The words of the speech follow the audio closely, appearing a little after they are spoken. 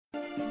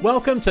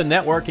Welcome to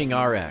Networking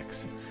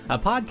RX, a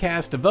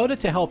podcast devoted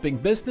to helping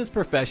business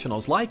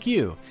professionals like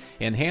you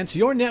enhance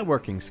your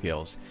networking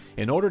skills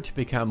in order to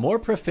become more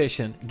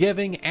proficient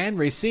giving and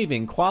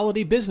receiving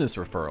quality business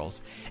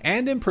referrals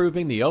and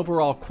improving the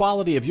overall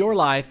quality of your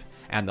life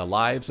and the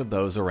lives of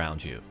those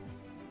around you.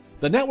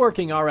 The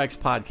Networking RX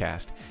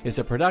podcast is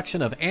a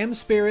production of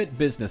AmSpirit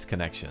Business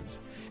Connections,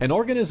 an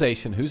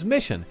organization whose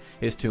mission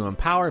is to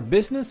empower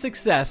business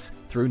success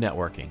through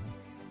networking.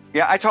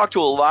 Yeah, I talk to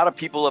a lot of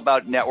people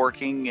about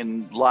networking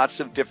in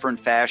lots of different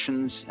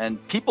fashions,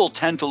 and people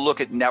tend to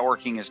look at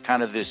networking as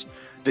kind of this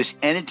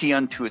entity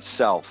unto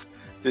itself.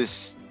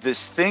 This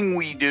thing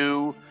we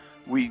do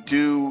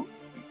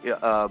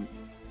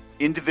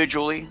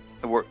individually.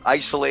 We're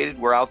isolated.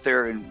 We're out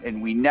there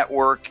and we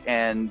network,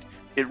 and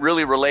it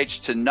really relates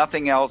to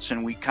nothing else.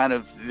 And we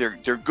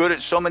they're good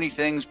at so many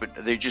things, but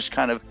they just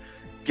kind of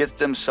get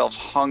themselves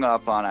hung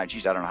up on, I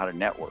don't know how to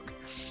network.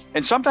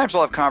 And sometimes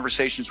I'll have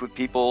conversations with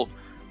people.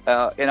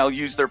 And I'll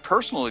use their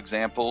personal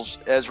examples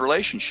as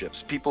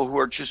relationships, people who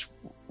are just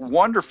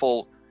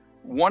wonderful,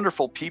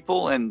 wonderful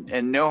people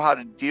and know how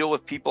to deal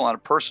with people on a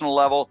personal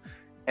level.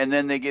 And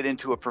then they get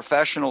into a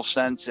professional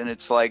sense and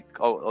it's like,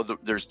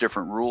 there's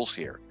different rules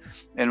here.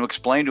 And we'll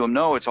explain to them,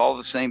 no, it's all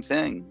the same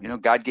thing. You know,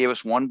 God gave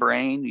us one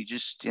brain. You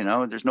just,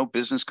 there's no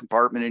business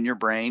compartment in your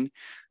brain.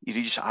 You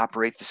just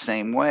operate the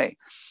same way.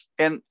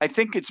 And I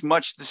think it's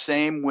much the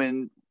same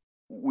when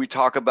we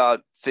talk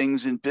about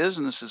things in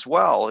business as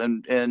well.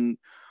 And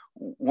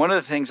one of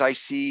the things I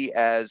see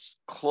as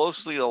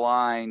closely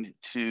aligned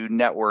to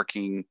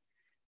networking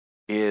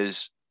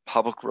is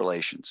public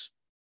relations.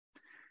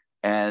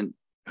 And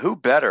who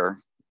better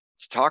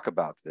to talk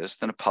about this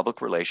than a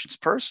public relations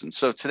person?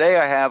 So today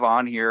I have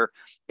on here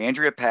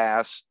Andrea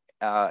Pass,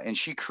 and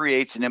she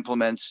creates and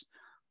implements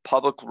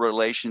public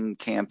relation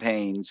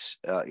campaigns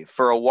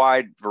for a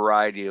wide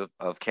variety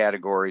of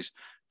categories: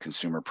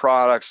 consumer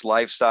products,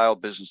 lifestyle,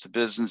 business to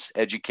business,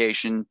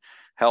 education,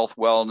 health,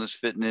 wellness,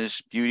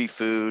 fitness, beauty,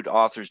 food,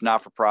 authors,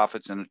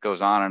 not-for-profits, and it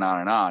goes on and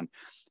on and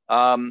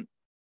on.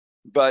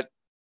 But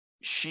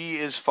she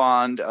is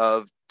fond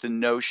of the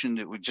notion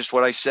that, just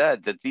what I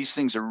said, that these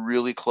things are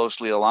really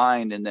closely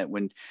aligned, and that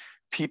when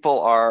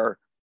people are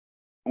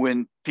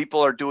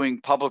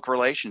doing public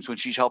relations, when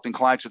she's helping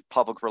clients with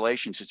public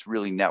relations, it's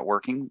really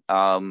networking,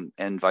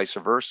 and vice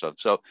versa.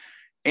 So,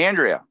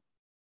 Andrea,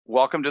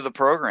 welcome to the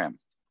program.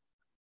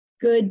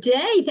 Good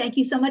day. Thank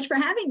you so much for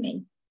having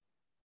me.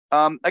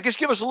 I guess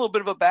give us a little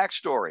bit of a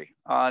backstory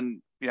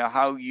on,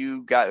 how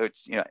you got,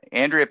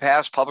 Andrea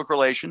Pass, public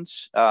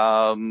relations,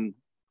 how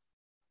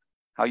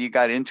you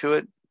got into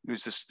it.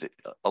 Was this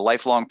a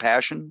lifelong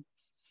passion?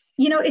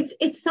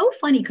 It's so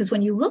funny because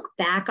when you look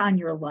back on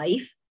your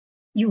life,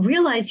 you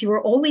realize you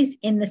were always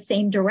in the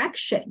same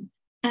direction.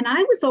 And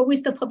I was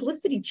always the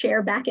publicity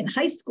chair back in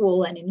high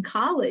school and in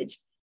college.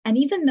 And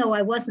even though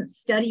I wasn't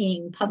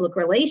studying public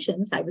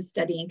relations, I was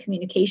studying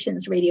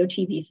communications, radio,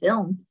 TV,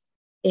 film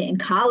in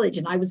college,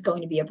 and I was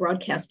going to be a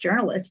broadcast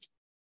journalist.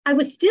 I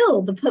was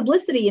still the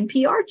publicity and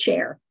PR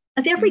chair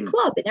of every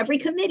club and every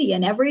committee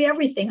and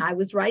everything. I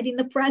was writing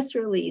the press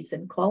release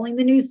and calling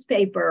the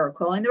newspaper or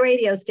calling the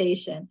radio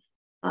station,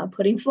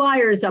 putting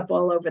flyers up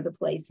all over the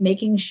place,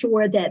 making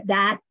sure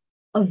that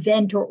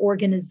event or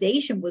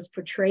organization was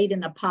portrayed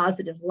in a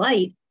positive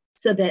light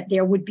so that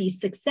there would be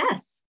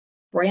success,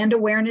 brand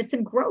awareness,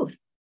 and growth.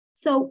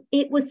 So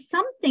it was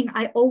something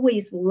I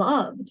always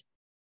loved.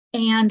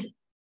 And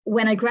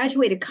when I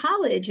graduated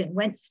college and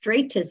went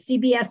straight to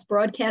CBS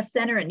Broadcast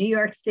Center in New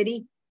York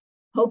City,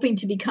 hoping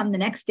to become the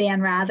next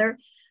Dan Rather,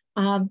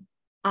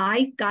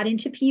 I got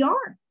into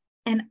PR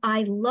and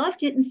I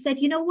loved it and said,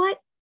 you know what?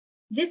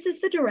 This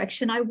is the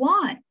direction I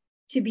want,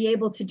 to be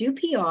able to do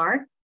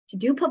PR, to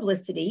do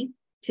publicity,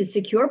 to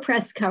secure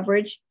press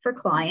coverage for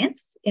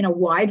clients in a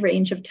wide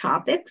range of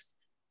topics.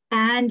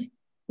 And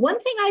one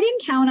thing I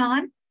didn't count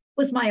on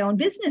was my own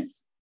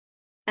business.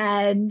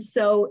 And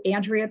so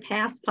Andrea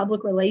Pass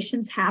Public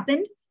Relations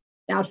happened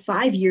about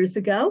 5 years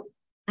ago,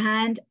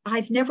 and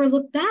I've never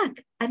looked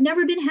back. I've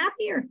never been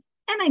happier,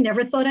 and I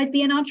never thought I'd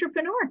be an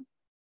entrepreneur.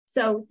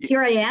 So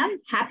here I am,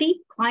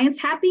 happy, clients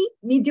happy,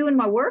 me doing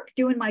my work,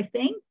 doing my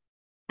thing,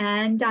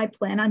 and I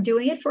plan on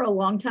doing it for a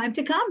long time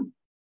to come.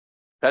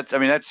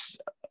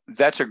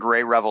 That's a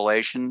great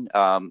revelation.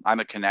 I'm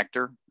a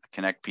connector, I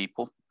connect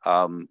people.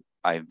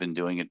 I've been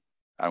doing it,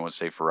 I don't want to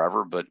say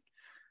forever, but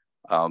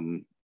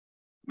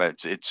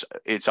it's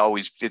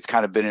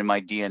kind of been in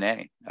my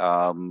DNA.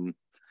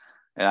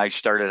 And I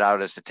started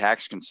out as a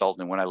tax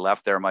consultant. And when I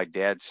left there, my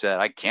dad said,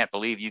 I can't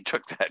believe you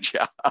took that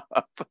job.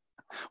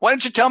 Why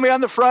didn't you tell me on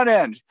the front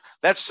end?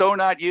 That's so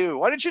not you.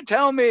 Why didn't you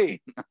tell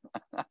me?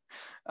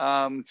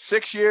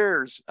 6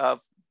 years of,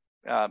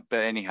 but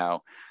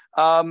anyhow,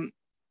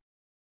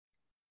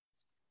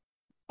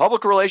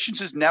 public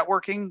relations is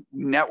networking.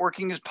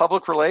 Networking is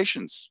public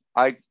relations.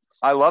 I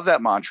love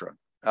that mantra.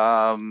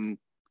 100%,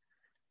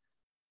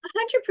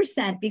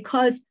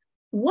 because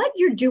what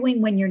you're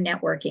doing when you're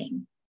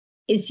networking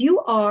is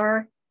you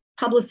are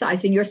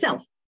publicizing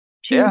yourself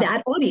to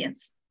that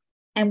audience.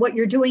 And what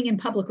you're doing in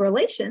public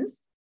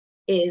relations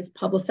is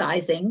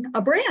publicizing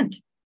a brand,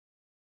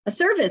 a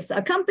service,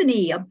 a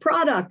company, a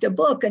product, a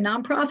book, a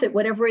nonprofit,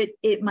 whatever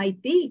it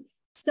might be.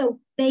 So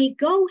they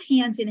go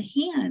hand in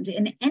hand,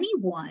 and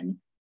anyone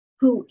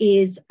who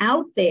is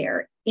out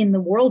there in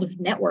the world of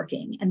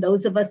networking, and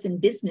those of us in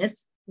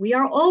business, we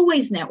are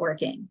always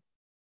networking.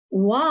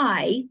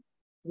 Why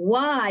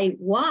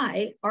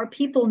are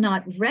people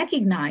not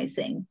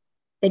recognizing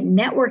that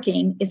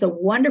networking is a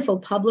wonderful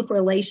public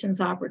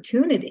relations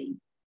opportunity,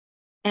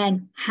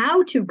 and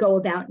how to go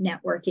about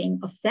networking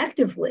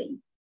effectively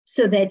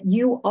so that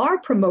you are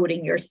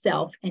promoting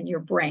yourself and your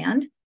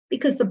brand?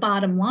 Because the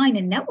bottom line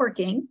in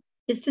networking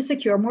is to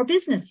secure more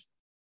business.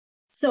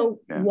 So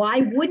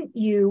why wouldn't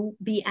you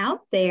be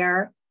out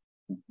there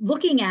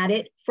looking at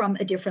it from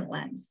a different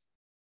lens?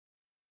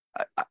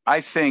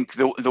 I think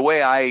the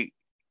way I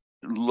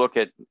look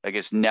at, I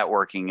guess,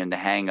 networking and the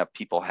hang up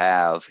people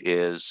have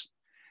is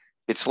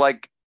it's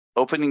like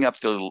opening up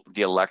the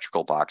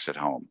electrical box at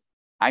home.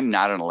 I'm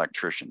not an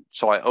electrician.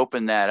 So I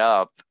open that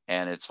up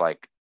and it's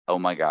like, oh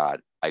my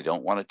God, I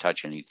don't want to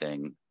touch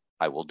anything.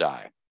 I will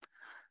die.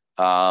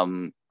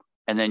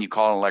 And then you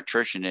call an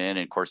electrician in,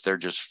 and of course they're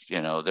just,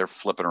 they're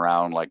flipping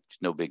around like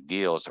it's no big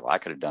deal. So I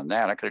could have done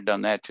that. I could have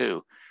done that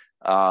too.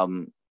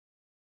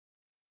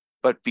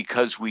 But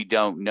because we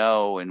don't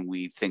know and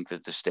we think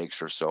that the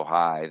stakes are so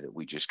high that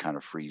we just kind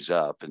of freeze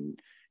up.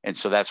 And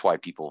so that's why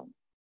people,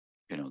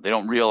 they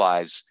don't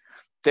realize,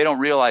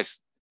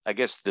 I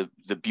guess, the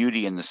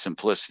beauty and the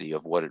simplicity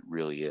of what it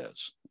really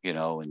is,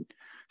 and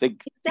they,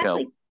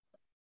 exactly.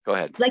 Go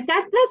ahead. Like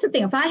that's the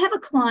thing. If I have a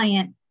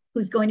client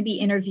who's going to be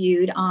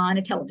interviewed on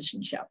a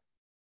television show,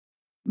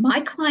 my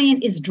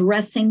client is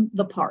dressing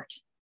the part.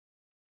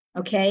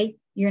 Okay.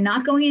 You're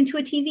not going into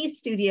a TV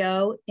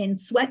studio in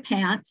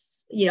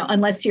sweatpants,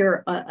 unless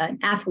you're an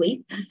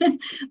athlete.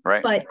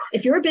 Right. But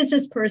if you're a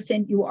business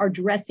person, you are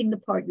dressing the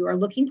part. You are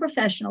looking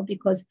professional,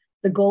 because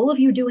the goal of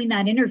you doing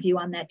that interview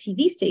on that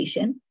TV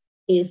station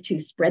is to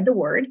spread the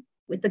word,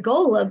 with the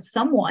goal of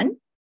someone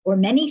or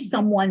many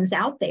someones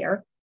out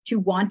there to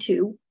want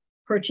to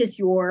purchase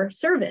your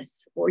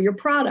service or your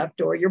product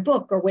or your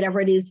book or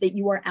whatever it is that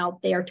you are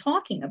out there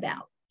talking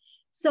about.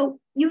 So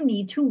you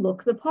need to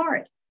look the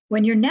part.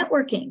 When you're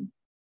networking,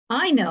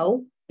 I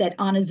know that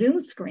on a Zoom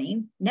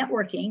screen,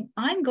 networking,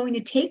 I'm going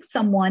to take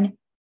someone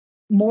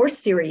more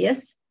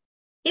serious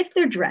if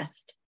they're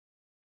dressed.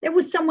 There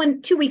was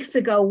someone 2 weeks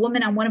ago, a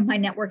woman on one of my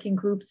networking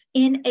groups,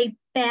 in a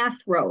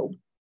bathrobe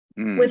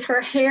with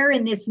her hair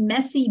in this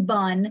messy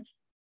bun.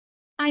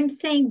 I'm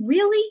saying,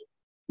 really?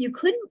 You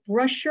couldn't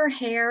brush your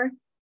hair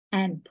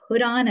and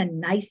put on a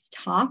nice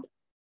top?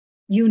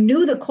 You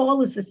knew the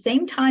call is the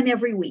same time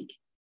every week,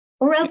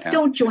 or else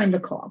don't join the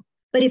call.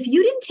 But if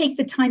you didn't take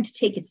the time to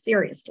take it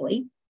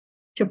seriously,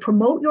 to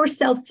promote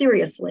yourself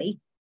seriously,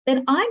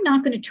 then I'm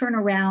not going to turn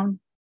around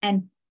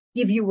and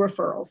give you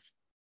referrals,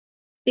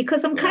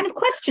 because I'm kind of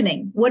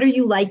questioning, what are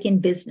you like in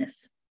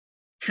business?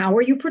 How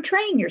are you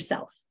portraying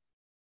yourself?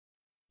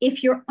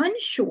 If you're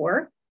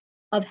unsure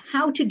of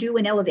how to do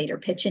an elevator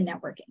pitch in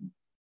networking,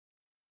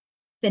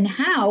 then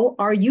how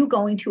are you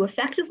going to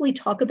effectively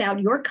talk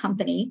about your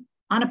company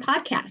on a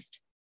podcast,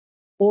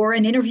 or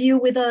an interview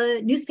with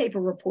a newspaper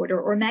reporter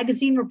or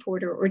magazine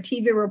reporter or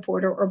TV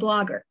reporter or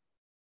blogger?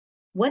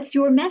 What's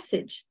your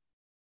message?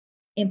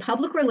 In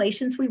public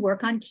relations, we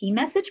work on key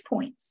message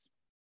points.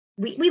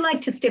 We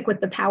like to stick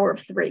with the power of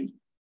 3.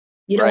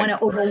 You don't want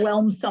to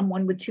overwhelm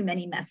someone with too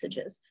many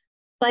messages.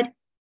 But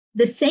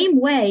the same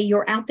way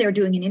you're out there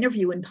doing an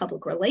interview in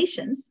public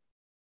relations,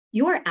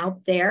 you're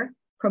out there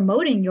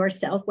promoting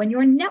yourself when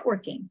you're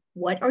networking.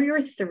 What are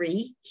your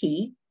 3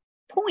 key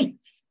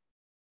points?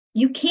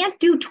 You can't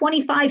do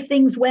 25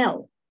 things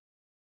well.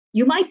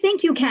 You might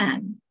think you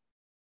can.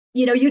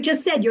 You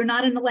just said you're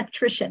not an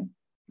electrician.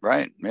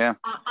 Right. Yeah.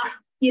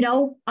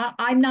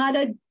 I'm not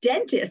a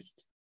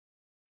dentist.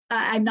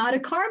 I'm not a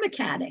car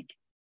mechanic.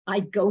 I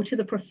go to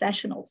the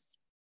professionals.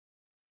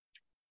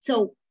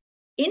 So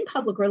in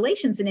public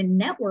relations and in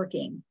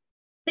networking,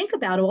 think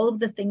about all of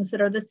the things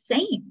that are the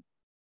same.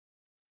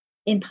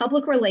 In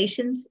public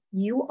relations,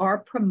 you are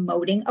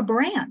promoting a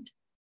brand.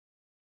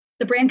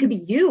 The brand could be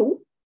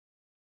you,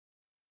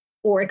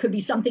 or it could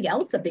be something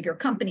else, a bigger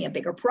company, a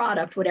bigger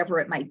product, whatever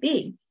it might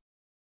be.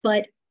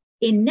 But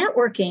in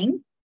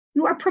networking,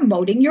 you are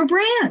promoting your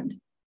brand.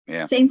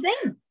 Yeah. Same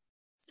thing.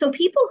 So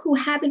people who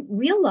haven't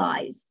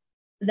realized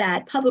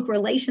that public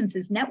relations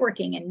is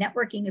networking and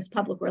networking is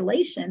public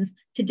relations,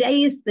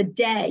 today is the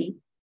day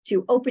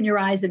to open your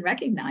eyes and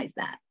recognize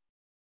that.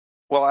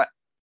 Well,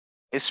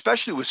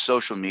 especially with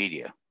social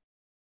media.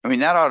 I mean,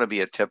 that ought to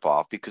be a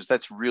tip-off, because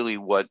that's really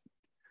what,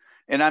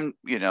 and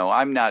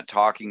I'm not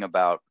talking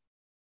about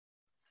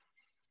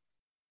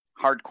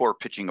hardcore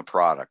pitching a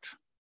product.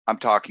 I'm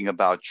talking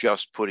about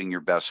just putting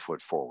your best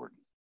foot forward.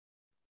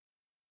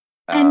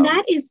 And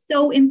that is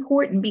so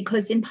important,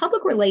 because in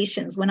public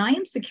relations, when I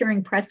am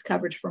securing press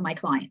coverage for my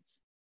clients,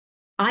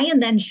 I am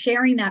then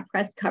sharing that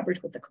press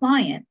coverage with the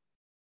client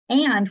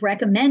and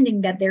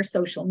recommending that their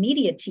social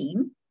media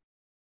team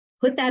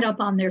put that up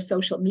on their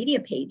social media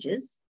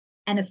pages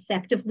and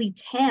effectively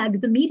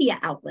tag the media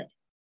outlet.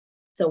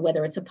 So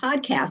whether it's a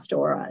podcast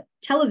or a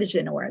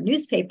television or a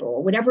newspaper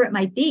or whatever it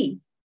might be,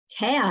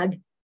 tag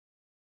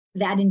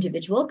that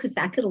individual, because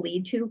that could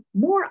lead to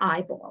more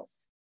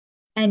eyeballs.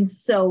 And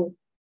so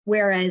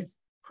whereas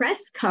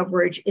press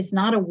coverage is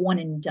not a one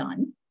and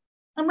done,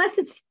 unless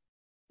it's,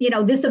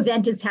 this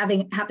event is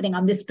happening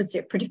on this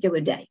particular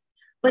day.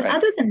 But Right.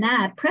 other than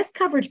that, press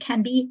coverage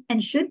can be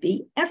and should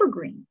be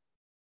evergreen,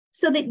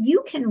 so that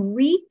you can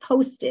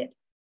repost it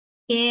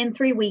in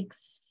 3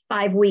 weeks,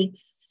 5 weeks,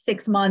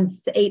 6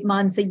 months, 8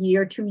 months, a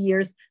year, 2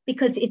 years,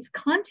 because it's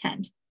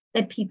content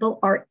that people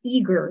are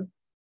eager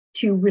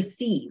to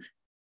receive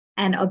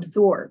and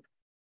absorb.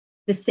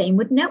 The same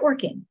with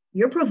networking.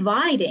 You're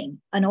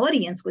providing an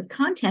audience with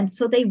content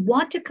so they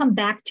want to come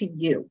back to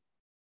you.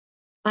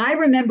 I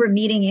remember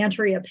meeting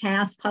Andrea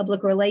Pass,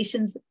 public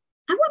relations.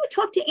 I want to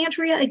talk to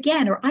Andrea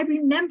again, or I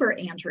remember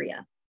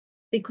Andrea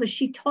because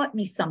she taught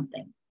me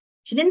something.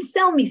 She didn't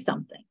sell me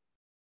something.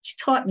 She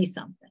taught me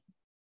something.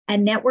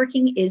 And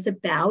networking is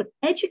about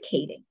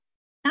educating,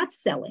 not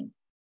selling.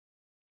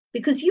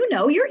 Because you're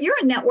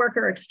a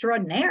networker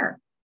extraordinaire.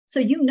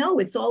 So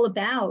it's all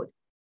about,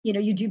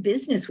 you do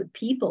business with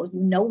people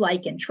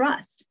like, and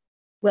trust.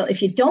 Well,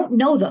 if you don't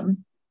know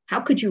them,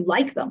 how could you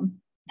like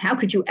them? How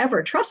could you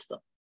ever trust them?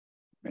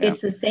 Yeah.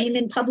 It's the same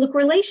in public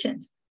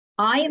relations.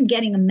 I am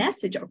getting a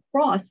message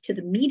across to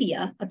the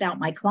media about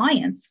my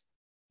clients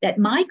that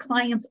my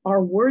clients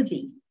are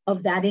worthy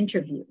of that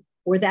interview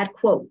or that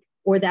quote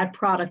or that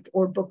product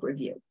or book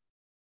review.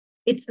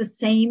 It's the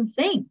same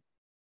thing.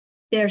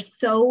 They're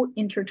so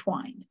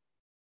intertwined.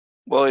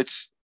 Well,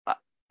 it's,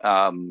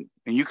 and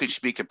you could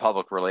speak to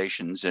public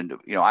relations, and,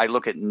 I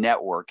look at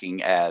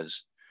networking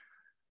as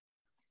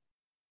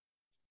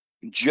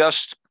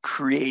just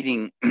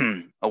creating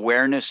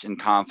awareness and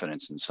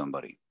confidence in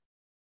somebody,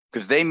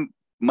 because they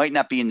might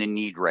not be in the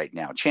need right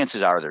now.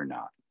 Chances are they're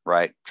not,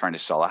 right? Trying to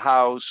sell a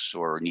house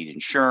or need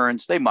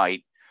insurance, they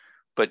might,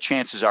 but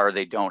chances are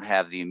they don't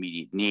have the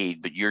immediate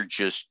need, but you're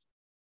just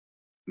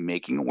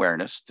making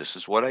awareness. This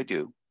is what I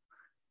do.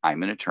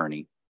 I'm an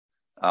attorney.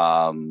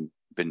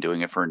 Been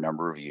doing it for a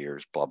number of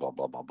years, blah, blah,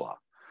 blah, blah, blah.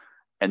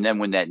 And then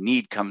when that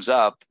need comes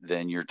up,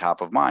 then you're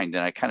top of mind.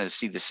 And I kind of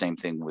see the same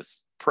thing with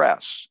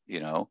press.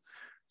 There's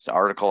an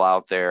article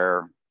out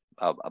there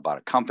about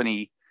a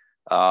company.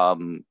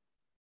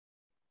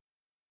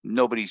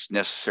 Nobody's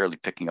necessarily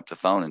picking up the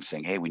phone and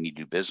saying, hey, we need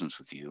to do business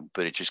with you.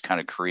 But it just kind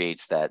of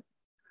creates that,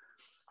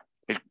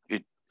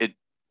 it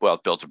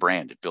builds a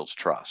brand, it builds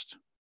trust,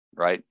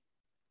 right?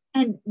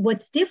 And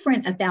what's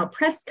different about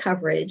press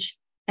coverage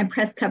and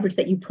press coverage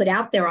that you put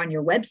out there on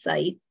your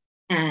website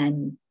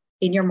and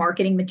in your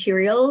marketing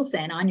materials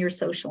and on your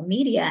social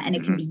media, and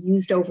it can be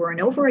used over and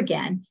over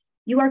again,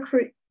 you are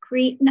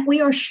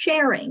we are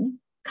sharing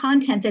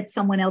content that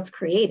someone else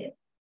created.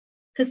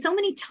 Because so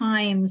many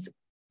times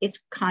it's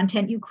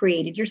content you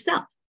created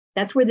yourself.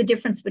 That's where the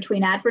difference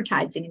between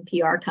advertising and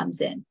PR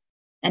comes in.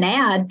 An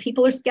ad,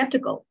 people are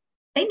skeptical.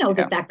 They know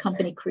that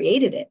company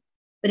created it.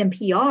 But in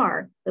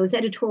PR, those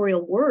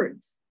editorial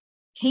words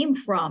came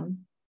from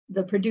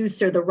the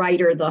producer, the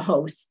writer, the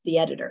host, the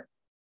editor.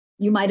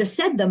 You might have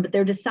said them, but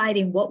they're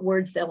deciding what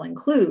words they'll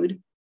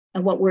include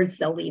and what words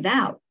they'll leave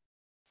out.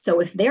 So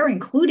if they're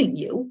including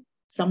you,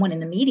 someone in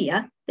the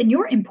media, then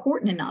you're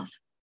important enough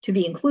to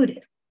be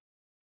included.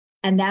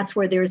 And that's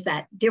where there's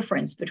that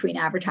difference between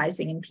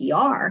advertising and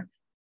PR.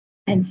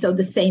 And so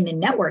the same in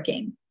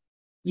networking.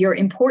 You're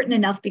important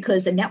enough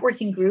because a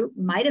networking group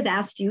might have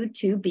asked you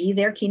to be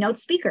their keynote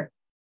speaker.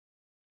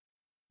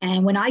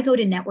 And when I go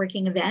to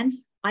networking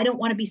events, I don't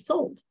want to be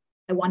sold.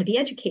 I want to be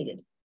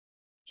educated.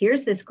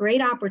 Here's this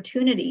great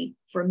opportunity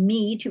for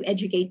me to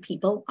educate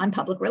people on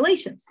public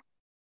relations.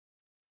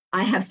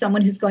 I have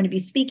someone who's going to be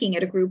speaking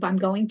at a group I'm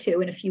going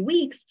to in a few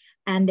weeks,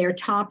 and their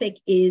topic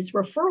is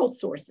referral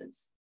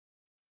sources.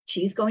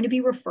 She's going to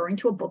be referring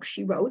to a book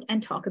she wrote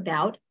and talk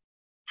about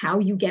how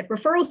you get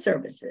referral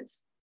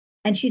services.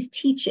 And she's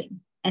teaching.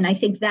 And I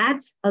think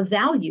that's a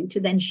value to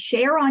then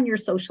share on your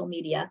social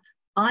media.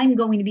 I'm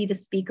going to be the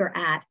speaker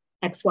at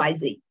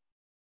XYZ.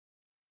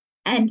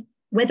 And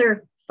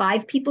whether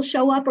 5 people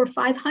show up or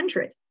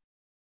 500,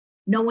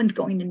 no one's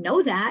going to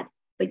know that,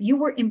 but you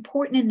were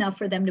important enough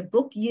for them to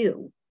book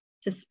you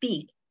to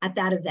speak at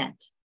that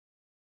event.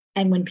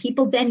 And when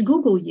people then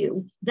Google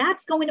you,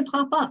 that's going to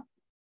pop up.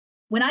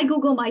 When I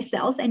Google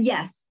myself, and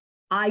yes,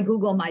 I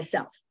Google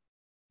myself.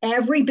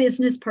 Every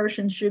business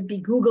person should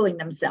be Googling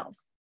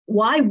themselves.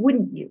 Why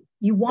wouldn't you?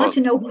 You want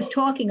to know who's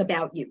talking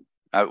about you.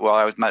 That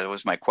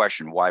was my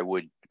question. Why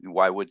would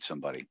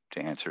somebody,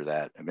 to answer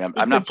that? I mean,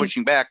 I'm not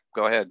pushing back.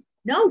 Go ahead.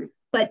 No,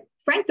 but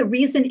Frank, the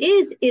reason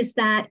is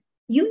that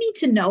you need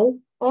to know,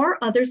 are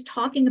others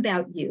talking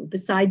about you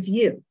besides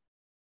you?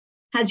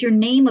 Has your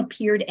name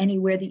appeared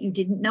anywhere that you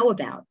didn't know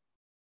about?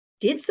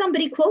 Did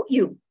somebody quote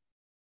you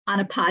on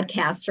a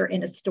podcast or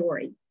in a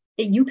story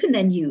that you can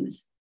then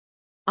use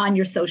on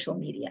your social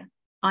media,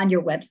 on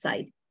your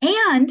website?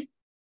 And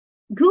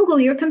Google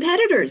your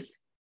competitors.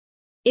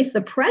 If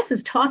the press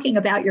is talking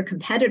about your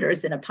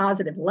competitors in a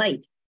positive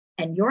light,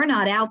 and you're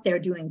not out there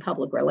doing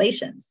public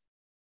relations,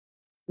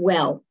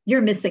 well,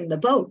 you're missing the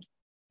boat,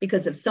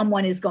 because if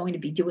someone is going to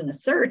be doing a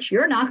search,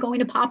 you're not going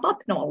to pop up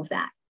in all of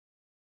that.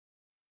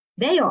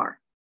 They are.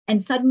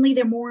 And suddenly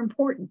they're more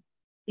important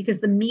because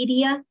the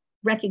media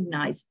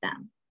recognized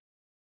them.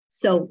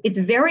 So it's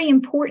very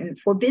important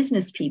for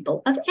business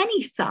people of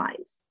any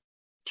size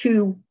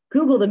to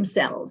Google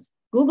themselves,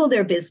 Google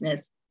their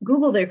business,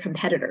 Google their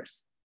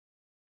competitors.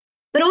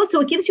 But also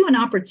it gives you an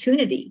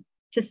opportunity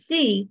to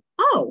see,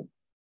 oh,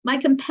 my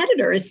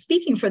competitor is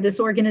speaking for this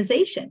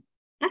organization.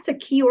 That's a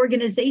key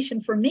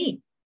organization for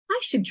me. I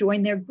should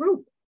join their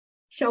group,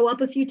 show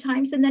up a few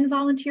times, and then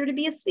volunteer to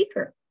be a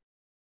speaker.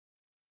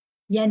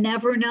 You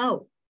never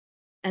know.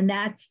 And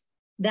that's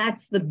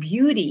the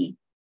beauty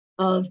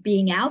of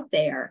being out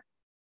there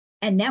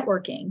and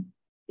networking,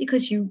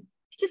 because you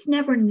just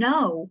never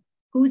know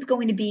who's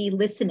going to be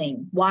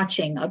listening,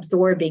 watching,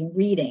 absorbing,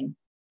 reading,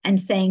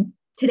 and saying,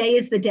 today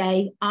is the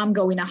day I'm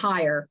going to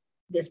hire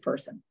this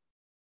person.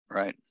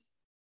 Right.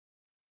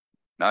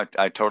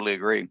 I totally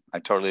agree.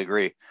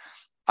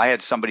 I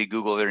had somebody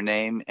Google their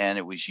name, and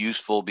it was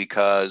useful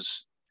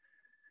because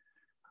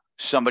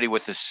somebody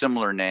with a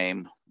similar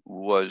name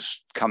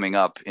was coming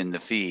up in the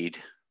feed,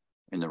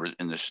 in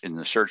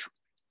the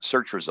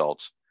search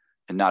results,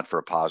 and not for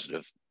a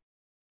positive.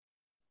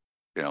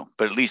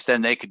 But at least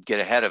then they could get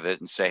ahead of it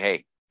and say,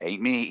 hey,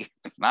 ain't me,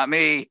 not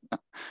me.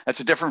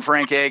 That's a different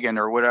Frank Hagan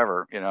or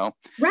whatever,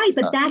 Right,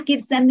 but that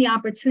gives them the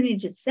opportunity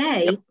to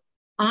say, yep,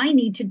 I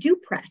need to do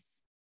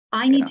press.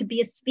 I need to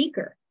be a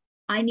speaker.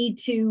 I need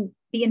to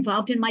be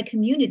involved in my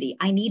community.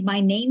 I need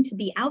my name to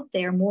be out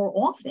there more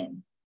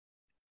often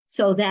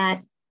so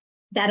that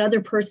that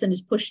other person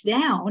is pushed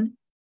down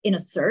in a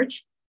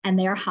search and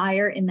they're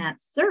higher in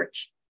that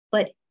search.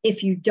 But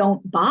if you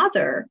don't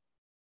bother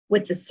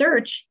with the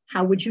search,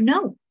 how would you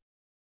know?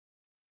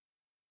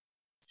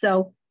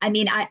 So, I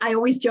mean, I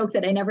always joke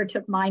that I never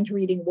took mind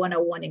reading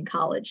 101 in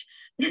college.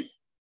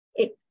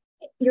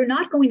 You're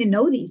not going to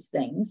know these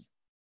things,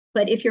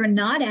 but if you're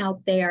not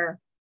out there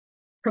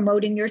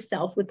promoting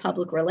yourself with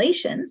public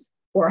relations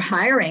or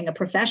hiring a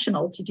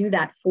professional to do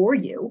that for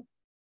you,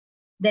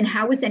 then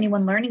how is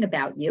anyone learning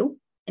about you?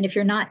 And if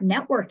you're not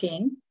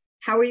networking,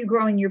 how are you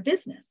growing your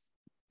business?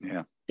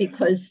 Yeah.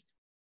 Because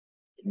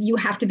you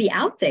have to be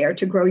out there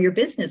to grow your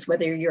business,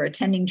 whether you're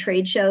attending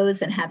trade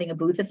shows and having a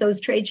booth at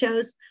those trade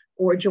shows,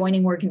 or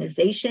joining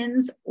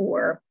organizations,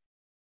 or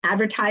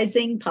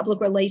advertising, public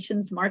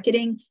relations,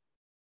 marketing.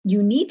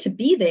 You need to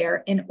be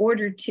there in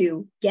order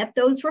to get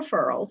those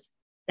referrals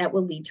that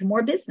will lead to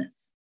more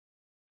business.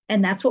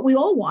 And that's what we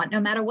all want, no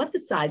matter what the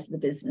size of the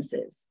business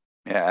is.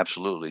 Yeah,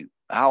 absolutely.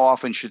 How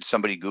often should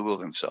somebody Google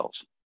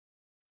themselves?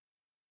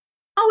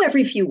 Oh,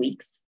 every few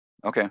weeks.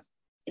 Okay.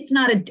 It's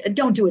not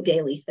don't do a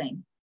daily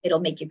thing. It'll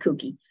make you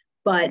kooky.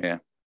 But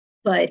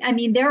I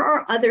mean, there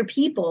are other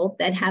people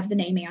that have the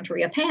name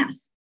Andrea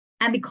Pass.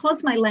 And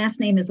because my last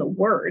name is a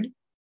word,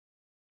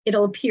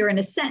 it'll appear in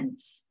a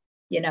sentence.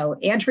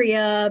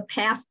 Andrea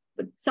passed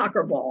the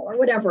soccer ball or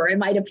whatever. It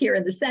might appear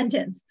in the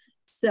sentence.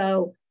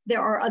 So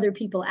there are other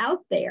people out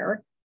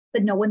there,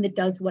 but no one that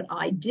does what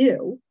I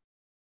do,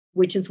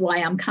 which is why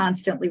I'm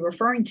constantly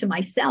referring to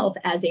myself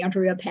as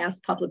Andrea Pass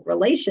Public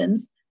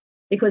Relations,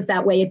 because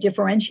that way it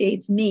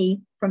differentiates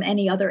me from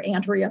any other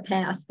Andrea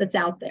Pass that's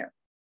out there.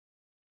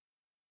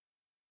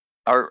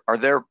 Are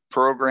there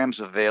programs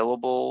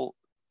available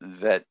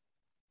that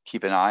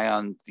keep an eye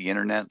on the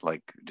internet?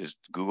 Like, does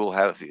Google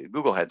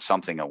had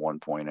something at one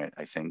point,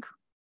 I think.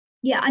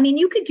 Yeah, I mean,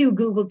 you could do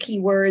Google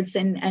keywords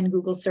and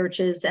Google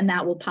searches, and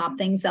that will pop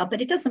things up,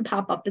 but it doesn't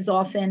pop up as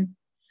often.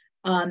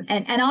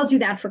 And I'll do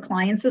that for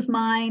clients of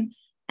mine,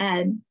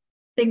 and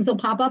things will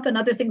pop up and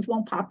other things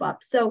won't pop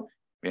up. So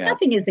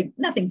nothing's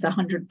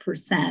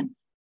 100%.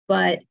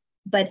 But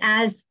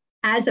as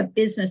a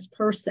business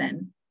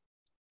person,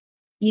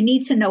 you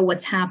need to know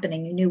what's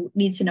happening. You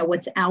need to know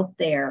what's out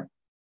there,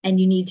 and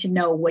you need to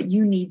know what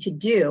you need to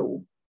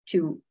do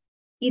to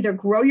either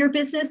grow your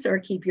business or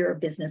keep your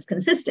business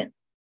consistent.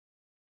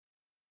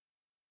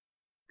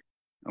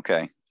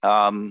 Okay.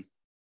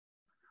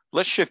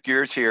 Let's shift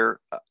gears here.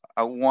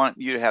 I want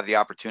you to have the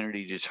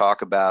opportunity to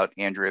talk about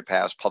Andrea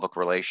Pass Public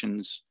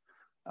Relations,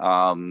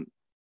 the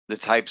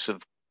types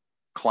of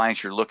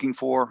clients you're looking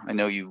for. I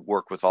know you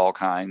work with all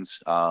kinds.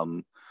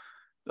 The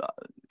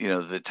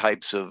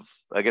types of,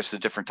 the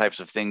different types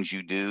of things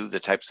you do, the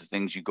types of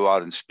things you go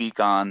out and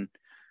speak on.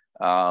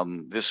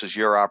 This is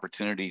your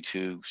opportunity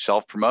to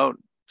self-promote.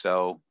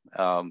 So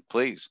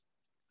please.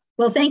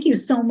 Well, thank you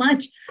so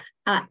much.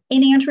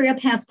 In Andrea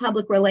Pass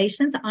Public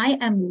Relations, I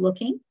am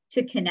looking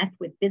to connect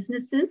with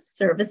businesses,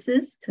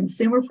 services,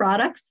 consumer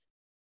products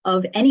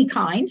of any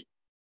kind,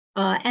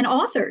 and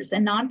authors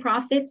and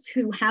nonprofits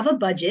who have a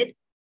budget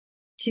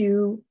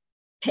to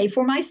pay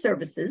for my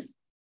services.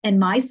 And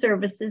my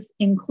services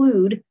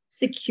include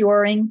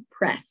securing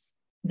press.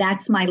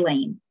 That's my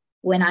lane.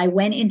 When I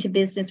went into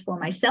business for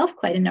myself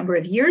quite a number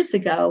of years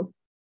ago,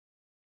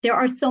 there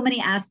are so many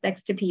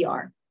aspects to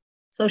PR.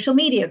 Social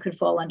media could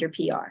fall under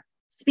PR,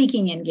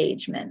 speaking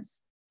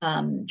engagements,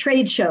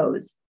 trade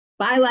shows,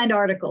 byline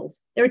articles.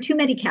 There are too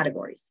many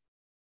categories.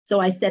 So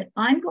I said,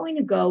 I'm going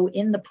to go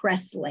in the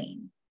press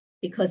lane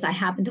because I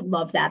happen to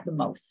love that the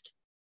most.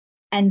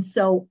 And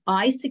so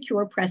I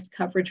secure press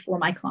coverage for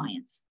my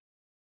clients.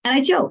 And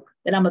I joke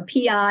that I'm a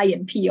PI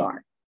in PR.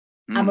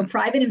 I'm a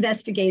private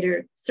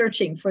investigator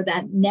searching for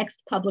that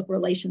next public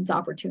relations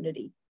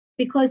opportunity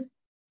because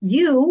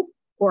you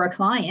or a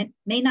client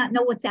may not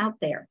know what's out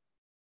there.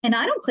 And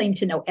I don't claim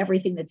to know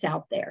everything that's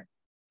out there.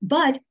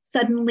 But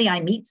suddenly I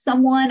meet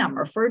someone, I'm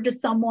referred to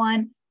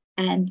someone,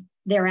 and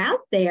they're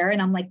out there.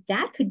 And I'm like,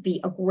 that could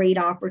be a great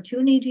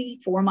opportunity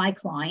for my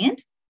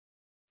client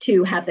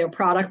to have their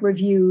product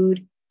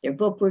reviewed, their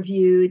book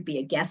reviewed, be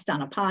a guest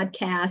on a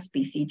podcast,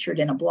 be featured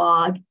in a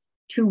blog,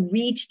 to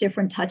reach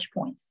different touch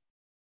points.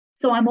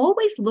 So I'm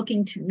always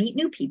looking to meet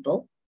new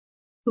people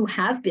who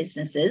have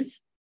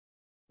businesses,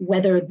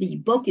 whether the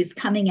book is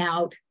coming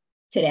out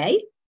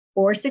today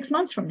or 6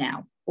 months from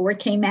now, or it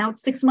came out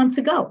 6 months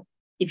ago.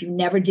 If you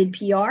never did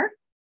PR,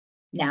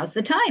 now's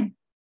the time.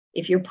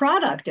 If your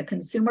product, a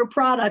consumer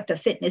product, a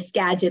fitness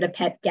gadget, a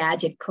pet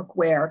gadget,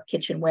 cookware,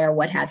 kitchenware,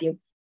 what have you,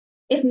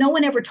 if no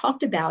one ever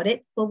talked about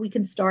it, well, we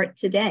can start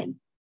today.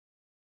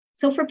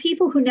 So for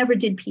people who never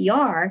did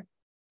PR,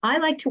 I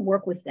like to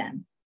work with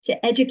them,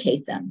 to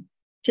educate them,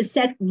 to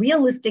set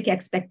realistic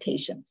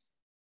expectations.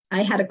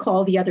 I had a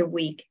call the other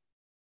week.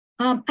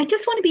 I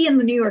just want to be in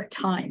the New York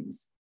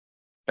Times.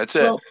 That's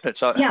it. Well,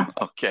 that's all. Yeah.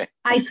 Okay.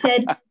 I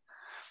said,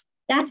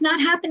 that's not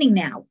happening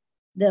now.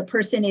 The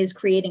person is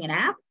creating an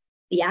app.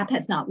 The app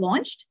has not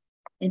launched.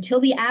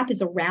 Until the app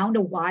is around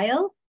a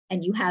while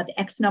and you have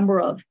X number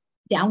of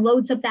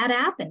downloads of that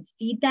app and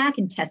feedback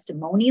and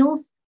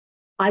testimonials,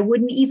 I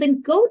wouldn't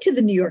even go to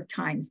the New York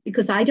Times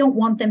because I don't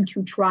want them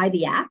to try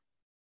the app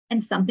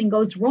and something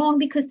goes wrong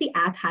because the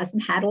app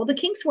hasn't had all the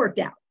kinks worked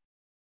out.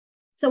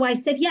 So I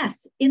said,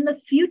 yes, in the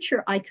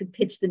future, I could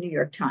pitch the New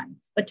York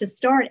Times. But to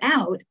start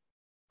out,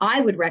 I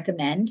would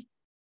recommend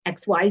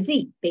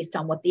XYZ based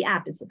on what the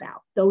app is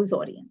about, those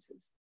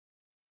audiences.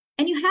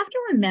 And you have to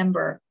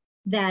remember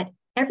that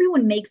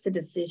everyone makes a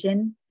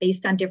decision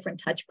based on different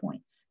touch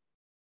points.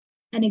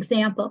 An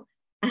example,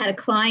 I had a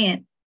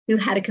client who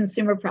had a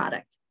consumer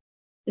product.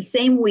 The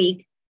same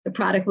week, the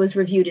product was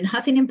reviewed in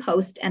Huffington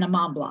Post and a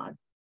mom blog.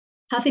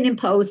 Huffington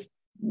Post,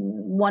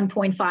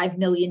 1.5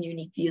 million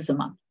unique views a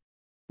month.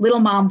 Little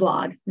Mom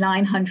blog,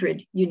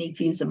 900 unique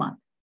views a month.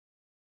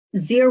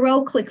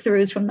 0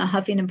 click-throughs from the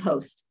Huffington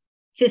Post,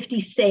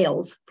 50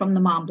 sales from the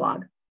mom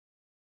blog.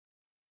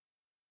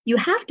 You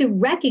have to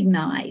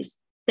recognize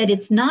that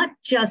it's not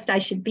just I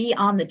should be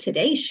on the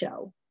Today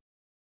Show,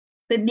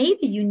 but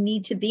maybe you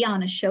need to be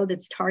on a show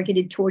that's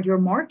targeted toward your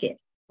market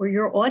or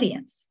your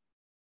audience,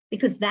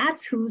 because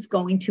that's who's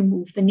going to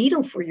move the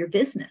needle for your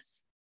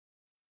business.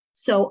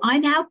 So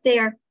I'm out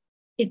there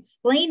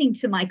explaining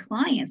to my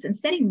clients and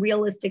setting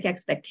realistic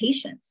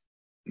expectations.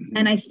 Mm-hmm.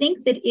 And I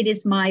think that it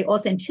is my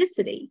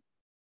authenticity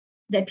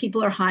that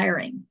people are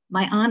hiring,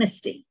 my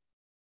honesty.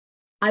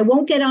 I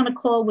won't get on a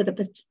call with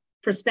a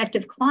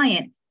prospective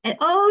client and,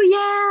 oh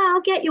yeah,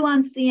 I'll get you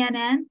on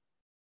CNN.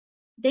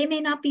 They may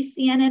not be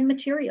CNN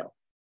material.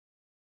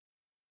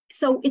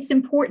 So it's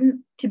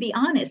important to be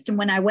honest. And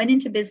when I went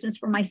into business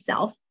for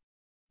myself,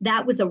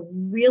 that was a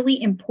really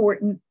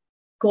important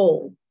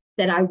goal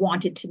that I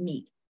wanted to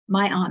meet,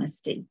 my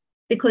honesty,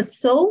 because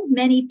so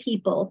many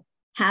people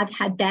have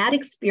had bad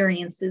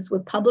experiences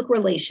with public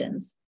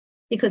relations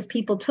because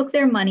people took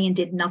their money and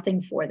did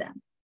nothing for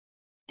them.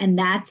 And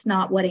that's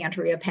not what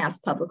Andrea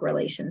Past Public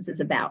Relations is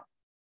about.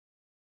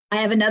 I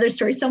have another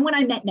story. Someone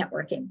I met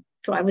networking.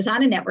 So I was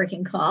on a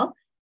networking call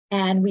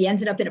and we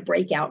ended up in a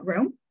breakout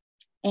room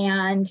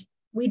and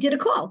we did a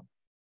call.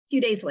 A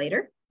few days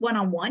later,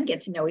 one-on-one,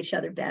 get to know each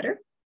other better.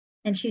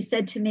 And she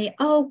said to me,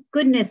 oh,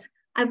 goodness,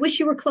 I wish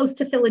you were close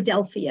to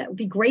Philadelphia. It would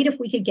be great if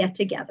we could get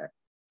together.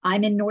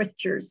 I'm in North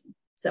Jersey.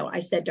 So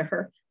I said to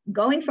her,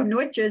 going from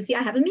North Jersey,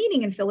 I have a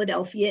meeting in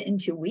Philadelphia in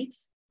 2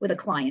 weeks with a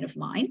client of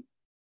mine.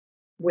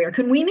 Where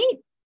can we meet?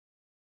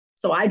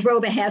 So I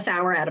drove a half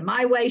hour out of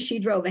my way. She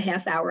drove a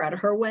half hour out of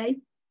her way.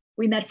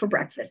 We met for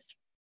breakfast.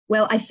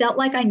 Well, I felt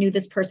like I knew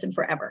this person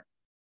forever.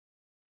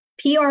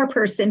 PR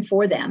person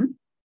for them,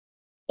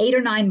 8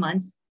 or 9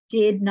 months,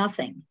 did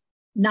nothing,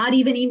 not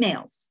even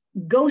emails,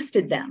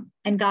 ghosted them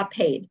and got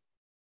paid.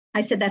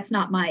 I said, that's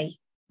not my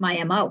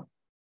MO.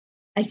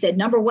 I said,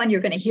 number one,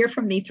 you're going to hear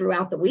from me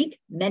throughout the week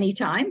many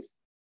times.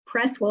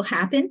 Press will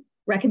happen.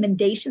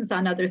 Recommendations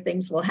on other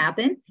things will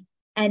happen.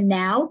 And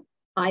now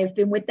I have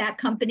been with that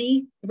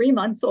company 3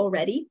 months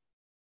already,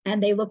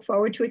 and they look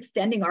forward to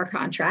extending our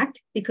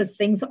contract because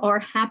things are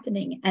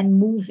happening and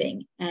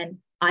moving, and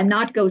I'm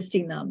not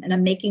ghosting them, and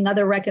I'm making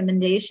other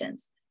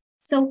recommendations.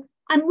 So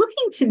I'm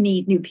looking to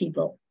meet new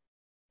people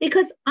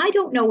because I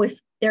don't know if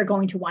they're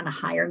going to want to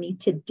hire me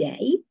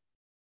today,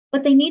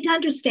 but they need to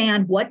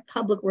understand what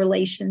public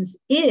relations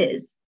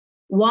is,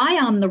 why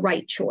I'm the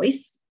right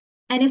choice.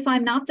 And if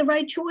I'm not the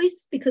right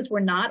choice, because we're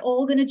not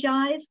all going to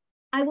jive,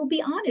 I will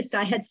be honest.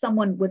 I had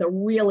someone with a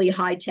really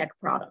high-tech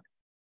product.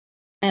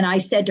 And I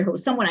said to her,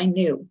 someone I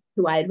knew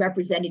who I had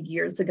represented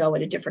years ago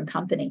at a different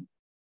company.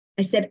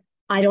 I said,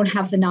 I don't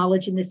have the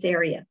knowledge in this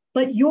area.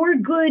 But you're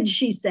good,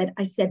 she said.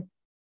 I said,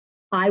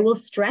 I will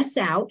stress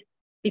out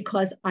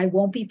because I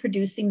won't be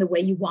producing the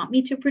way you want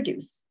me to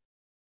produce.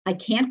 I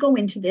can't go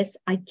into this.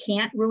 I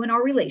can't ruin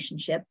our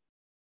relationship,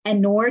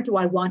 and nor do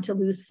I want to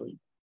lose sleep.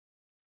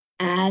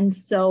 And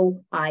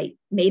so I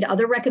made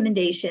other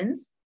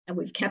recommendations, and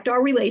we've kept our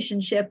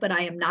relationship, but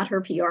I am not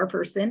her PR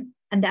person,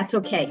 and that's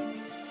okay.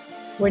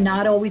 We're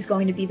not always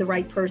going to be the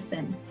right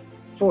person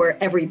for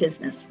every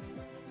business.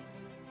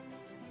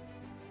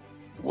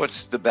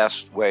 What's the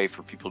best way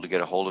for people to get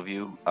a hold of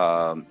you?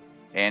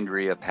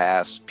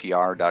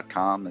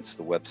 AndreaPassPR.com. That's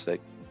the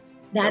website.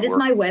 That is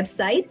my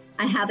website.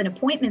 I have an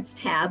appointments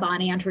tab on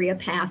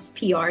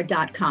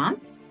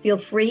AndreaPassPR.com. Feel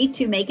free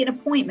to make an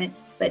appointment,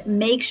 but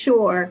make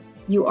sure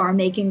you are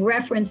making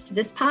reference to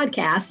this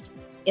podcast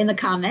in the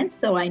comments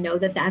so I know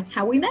that that's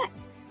how we met.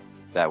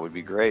 That would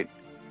be great.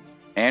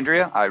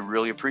 Andrea, I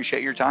really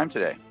appreciate your time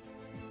today.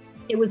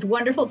 It was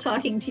wonderful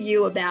talking to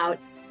you about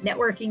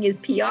networking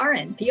is PR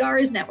and PR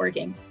is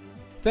networking.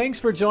 Thanks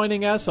for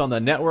joining us on the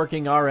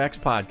Networking RX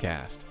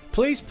podcast.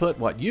 Please put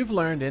what you've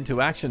learned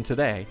into action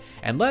today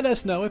and let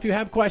us know if you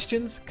have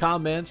questions,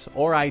 comments,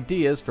 or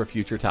ideas for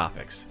future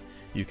topics.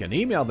 You can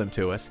email them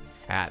to us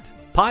at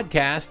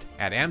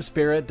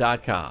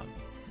podcast@amspirit.com.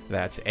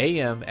 That's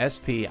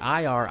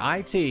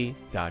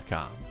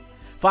AmSpirit.com.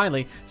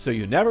 Finally, so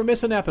you never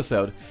miss an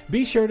episode,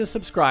 be sure to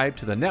subscribe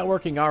to the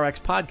Networking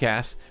RX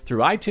podcast through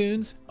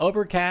iTunes,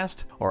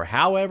 Overcast, or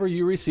however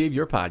you receive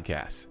your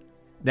podcasts.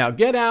 Now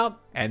get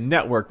out and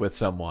network with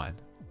someone.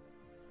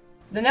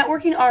 The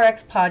Networking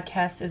RX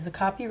podcast is the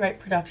copyright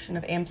production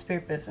of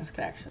AmSpirit Business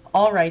Connection.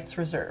 All rights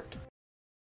reserved.